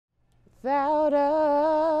Without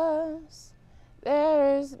us,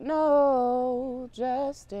 there is no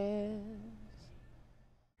justice.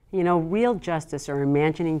 You know, real justice, or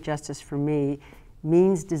imagining justice for me,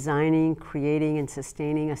 means designing, creating, and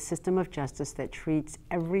sustaining a system of justice that treats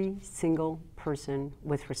every single person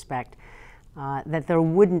with respect. That there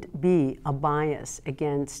wouldn't be a bias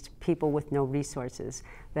against people with no resources,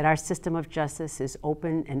 that our system of justice is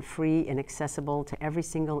open and free and accessible to every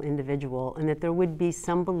single individual, and that there would be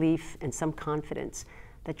some belief and some confidence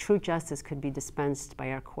that true justice could be dispensed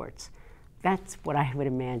by our courts. That's what I would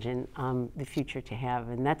imagine the future to have,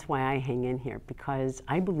 and that's why I hang in here, because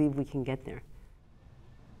I believe we can get there.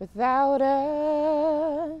 Without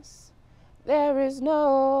us, there is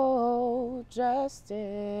no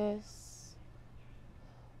justice.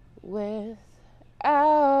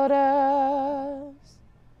 Without us,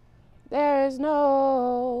 there is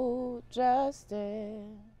no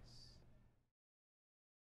justice.